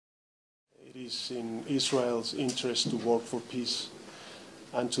is in Israel's interest to work for peace.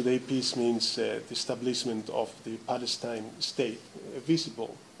 And today peace means the establishment of the Palestine state, a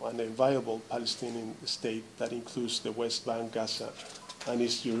visible and a viable Palestinian state that includes the West Bank, Gaza, and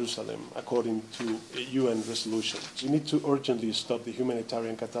East Jerusalem, according to a UN resolution. We need to urgently stop the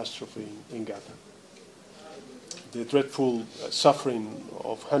humanitarian catastrophe in Gaza. The dreadful suffering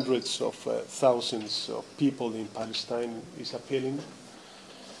of hundreds of thousands of people in Palestine is appalling.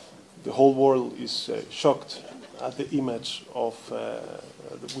 The whole world is shocked at the image of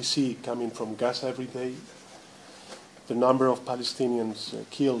that we see coming from Gaza every day. The number of Palestinians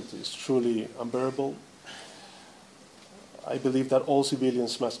killed is truly unbearable. I believe that all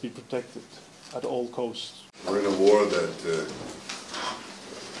civilians must be protected at all costs. We're in a war that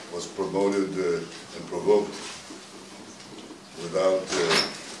was promoted and provoked without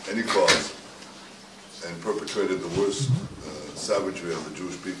any cause and perpetrated the worst savagery of the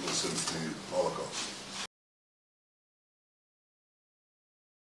Jewish people since the